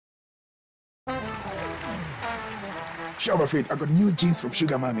Sure, my faith. I got new jeans from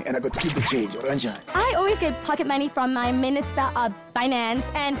Sugar Mommy, and I got to keep the change, Oranja. I always get pocket money from my Minister of Finance,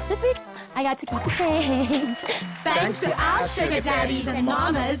 and this week, I got to keep the change. Thanks to our sugar daddies and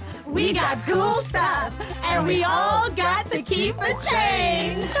mamas, we got cool stuff, and we all got to keep the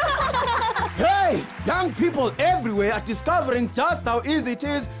change. Hey, young people everywhere are discovering just how easy it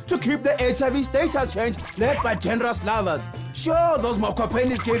is to keep the HIV status change led by generous lovers. Sure, those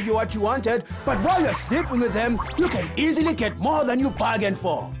pennies gave you what you wanted, but while you're sleeping with them, you can easily get more than you bargained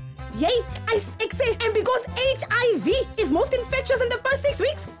for. Yay, I say, and because HIV is most infectious in the first 6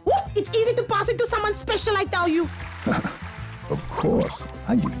 weeks, it's easy to pass it to someone special, I tell you. Of course,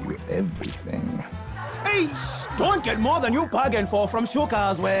 I give you everything. Hey, don't get more than you bargained for from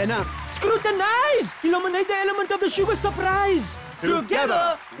Sugar's Wena. Scrutinize! Eliminate the element of the sugar surprise.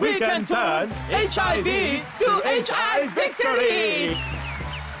 Together, we can turn HIV to HIVictory!